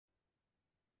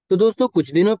तो दोस्तों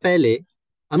कुछ दिनों पहले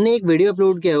हमने एक वीडियो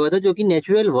अपलोड किया हुआ था जो कि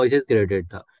नेचुरल वॉइसेस के रिलेटेड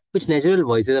था। कुछ नेचुरल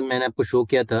वॉइसेस मैंने आपको शो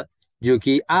किया था जो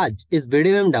कि आज इस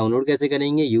वीडियो में हम डाउनलोड कैसे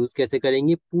करेंगे, यूज कैसे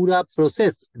करेंगे, पूरा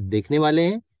प्रोसेस देखने वाले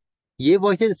हैं। ये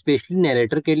वॉइसेस स्पेशली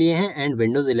नरेटर के लिए हैं एंड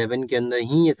विंडोज 11 के अंदर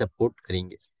ही ये सपोर्ट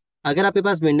करेंगे। अगर आपके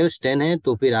पास विंडोज 10 है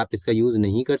तो फिर आप इसका यूज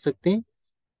नहीं कर सकते।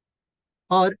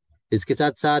 और इसके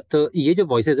साथ साथ ये जो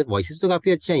वॉइसेस है, वॉइसेस तो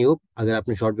काफी अच्छे हैं। होप अगर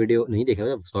आपने शॉर्ट वीडियो नहीं देखा हो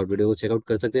तो शॉर्ट वीडियो को चेकआउट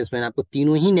कर सकते हैं। इसमें आपको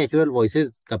तीनों ही नेचुरल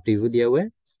वॉइसेस का प्रीव्यू दिया हुआ है।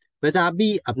 वैसे आप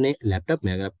भी अपने लैपटॉप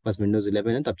में, अगर आपके पास विंडोज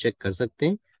 11 है तो आप चेक कर सकते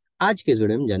हैं। आज के इस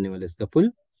वीडियो में जानने वाले इसका फुल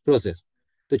प्रोसेस।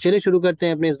 तो चलिए शुरू करते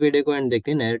हैं अपने इस वीडियो को एंड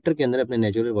देखते हैं नैरेटर के अंदर अपने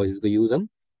नेचुरल वॉइस को यूज हम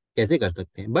कैसे कर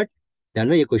सकते हैं। बट ध्यान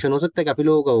में ये क्वेश्चन हो सकता है काफी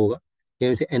लोगों का होगा कि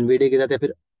हम इसे एनवीडिया के साथ या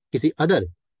फिर किसी अदर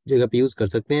जगह पे यूज कर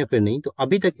सकते हैं फिर नहीं। तो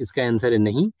अभी तक इसका आंसर है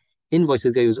नहीं। इन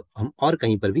वॉइसेस का यूज हम और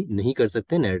कहीं पर भी नहीं कर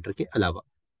सकते नैरेटर के अलावा।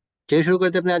 चलिए शुरू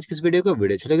करते हैं अपने आज की इस वीडियो को।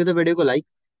 वीडियो अच्छा लगे तो वीडियो को लाइक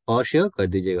और शेयर कर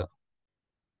दीजिएगा।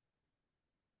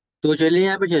 तो चलिए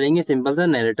यहाँ पे चलेंगे सिंपल सा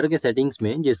नैरेटर के सेटिंग्स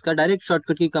में, जिसका डायरेक्ट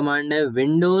शॉर्टकट की कमांड है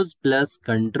Windows plus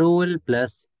control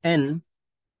plus N.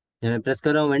 मैं प्रेस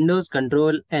कर रहा हूँ Windows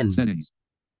control N.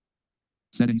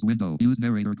 Settings window. Use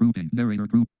narrator grouping. Narrator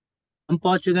group. हम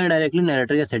पहुंच चुके हैं डायरेक्टली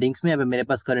नैरेटर के सेटिंग्स में। यहाँ पे मेरे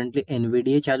पास करंटली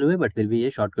एनवीडीए चालू है बट फिर भी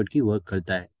ये शॉर्टकट की वर्क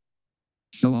करता है।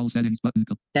 Show all settings button.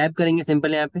 Tap करेंगे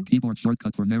सिंपल यहाँ पे। Keyboard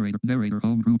shortcut for narrator. Narrator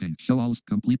home grouping. Show all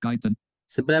complete guide.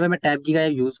 Simple यहाँ पे मैं टैप की का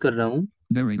यूज कर रहा हूँ।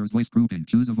 Narrator's voice grouping.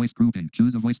 Choose a voice grouping.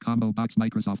 Choose a voice combo box.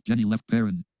 Microsoft Jenny left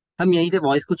parent. हम यहीं से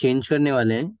वॉइस को चेंज करने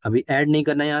वाले हैं, अभी ऐड नहीं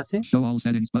करना है। यहाँ से Show all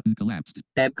settings button collapsed.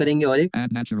 Tap करेंगे और एक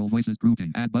Add natural voices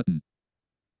grouping. Add button.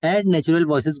 Add natural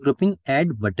voices grouping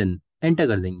add button enter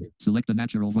कर देंगे। Select a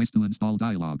natural voice to install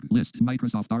dialog. List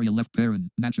Microsoft Aria left parent.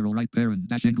 Natural right parent.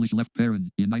 Dash English left parent.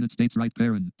 United States right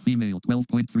parent. Female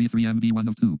 12.33 MB 1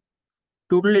 of 2.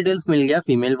 Total details मिल गया।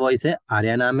 Female voice है,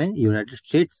 आर्या नाम है, United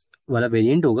states वाला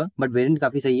variant होगा but variant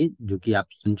काफी सही है जो कि आप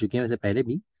सुन चुके हैं वैसे पहले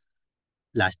भी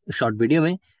लास्ट शॉर्ट वीडियो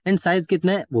में। एंड साइज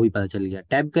कितना है वो भी पता चल गया।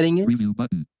 टैप करेंगे, Preview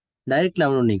button. डायरेक्ट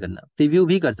डाउनलोड नहीं करना, प्रीव्यू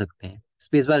भी कर सकते हैं।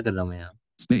 स्पेस बार कर रहा हूँ मैं यहाँ।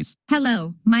 Space. Hello,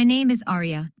 my name is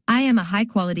Arya. I am a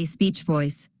high-quality speech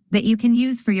voice that you can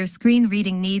use for your screen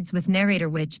reading needs with Narrator,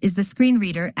 which is the screen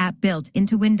reader app built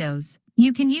into Windows.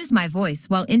 You can use my voice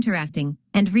while interacting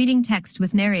and reading text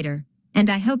with Narrator,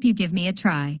 and I hope you give me a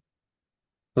try.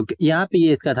 Okay, यहाँ पे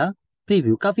ये इसका था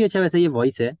preview. काफी अच्छा वैसे ये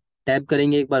voice है। टैप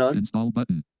करेंगे एक बार और, Install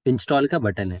button. इंस्टॉल का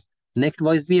बटन है। नेक्स्ट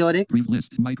वॉइस भी और एक, Brief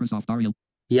list. Microsoft Aria.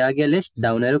 ये आ गया लिस्ट।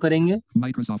 डाउन एरो करेंगे,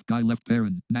 Microsoft Guy left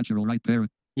parent. Natural right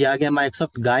parent. ये आ गया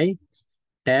Microsoft guy.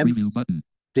 Tab Preview button.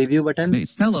 Preview button.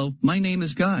 Space. Hello, my name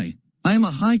is Guy. I am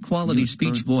a high-quality Use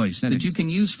speech current voice that settings. you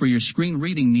can use for your screen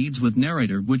reading needs with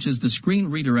Narrator, which is the screen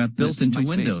reader app built List into my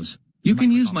space. Windows. You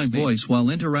can use Microsoft my Space. voice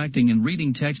while interacting and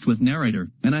reading text with Narrator,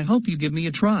 and I hope you give me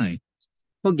a try.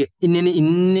 Okay,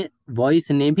 in voice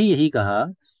ने भी यही कहा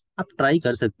आप try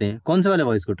कर सकते हैं। कौन से वाले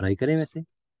वॉइस को ट्राई करें वैसे,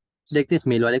 देखते हैं इस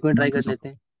मेल वाले को ट्राई कर Microsoft. लेते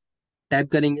हैं।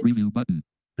 टैप करेंगे, Preview button.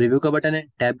 रिव्यू का बटन है।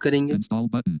 टैप करेंगे, Install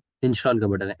button. इंस्टॉल का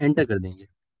बटन है, एंटर कर देंगे।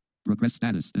 Progress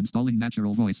status. Installing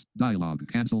natural voice. Dialog.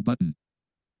 Cancel button.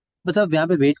 बस अब यहाँ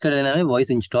पे वेट कर लेना है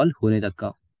वॉइस इंस्टॉल होने तक का।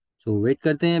 सो वेट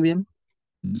करते हैं अभी हम।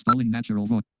 Installing natural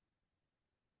voice.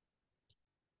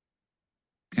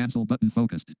 Cancel button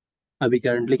focused. अभी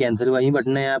करंटली कैंसिल हुआ ही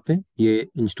बटन है यहाँ पे, ये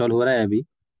इंस्टॉल हो रहा है अभी।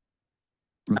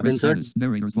 अब Progress insert, status.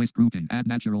 Narrator's voice grouping. Add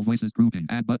natural voices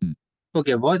grouping. Add button.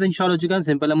 Okay voice install हो चुका है।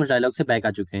 सिंपल हम उस डायलॉग से बैक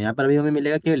आ चुके हैं। यहाँ पर अभी हमें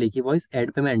मिलेगा केवल एक ही वॉइस।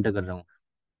 ऐड पे मैं एंटर कर रहा हूँ।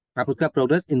 आप उसका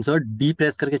प्रोग्रेस इंसर्ट बी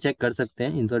प्रेस करके चेक कर सकते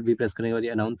हैं। इंसर्ट बी प्रेस करने के बाद ये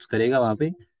अनाउंस करेगा वहाँ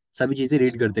पे सभी चीजें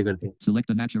रीड करते करते।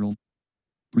 Select a natural.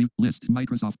 Brief list.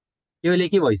 Microsoft. केवल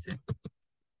एक ही वॉइस है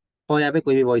और यहाँ पे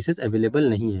कोई भी वॉइसेस अवेलेबल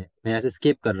नहीं है। मैं यहाँ से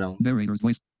स्केप कर रहा हूँ। Narrator's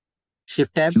voice.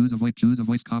 Shift tab, Choose a voice. Choose a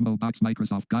voice combo box.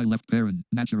 Microsoft Guy left parent.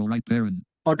 Natural right parent.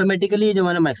 Automatically ये जो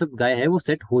हमारा माइक्रोसॉफ्ट गाय है वो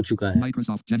सेट हो चुका है।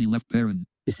 Microsoft Jenny left parent.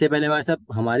 इससे पहले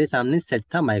हमारे सामने सेट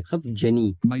था Microsoft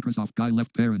jenny. Microsoft Guy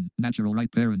left parent. Natural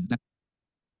right parent.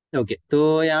 Okay,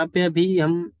 तो यहाँ पे अभी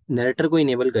हम नरेटर को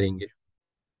इनेबल करेंगे।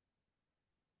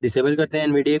 डिसेबल करते हैं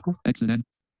एनवीडीए को। Exit.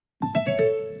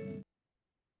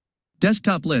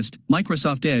 Desktop list,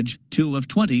 Microsoft Edge, 2 of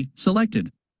 20, selected.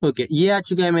 Okay, ये आ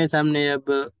चुका है मेरे सामने।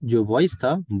 अब जो वॉइस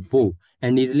था वो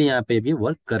एंड इजिली यहाँ पे भी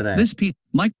वर्क कर रहा है। This piece,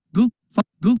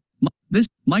 this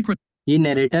micro, ये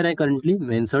नरेटर है करंटली।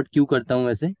 मैं इंसर्ट क्यों करता हूँ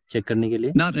वैसे चेक करने के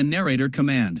लिए, not a narrator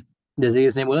command. जैसे कि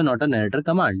इसने बोला नॉट अ नरेटर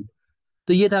कमांड।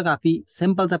 तो ये था काफी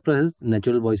सिंपल सा प्रोसेस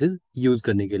नेचुरल वॉइसेस यूज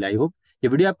करने के लिए। आई होप ये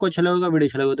वीडियो आपको अच्छा लगेगा। वीडियो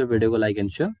अच्छा लगा तो वीडियो को लाइक एंड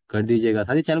शेयर कर दीजिएगा।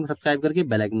 साथ ही चैनल को सब्सक्राइब करके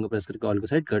बेल आइकन को प्रेस करके ऑल को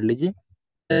सेट कर लीजिए।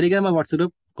 टेलीग्राम और व्हाट्सएप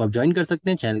ग्रुप को आप ज्वाइन कर सकते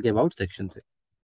हैं चैनल के अबाउट सेक्शन से।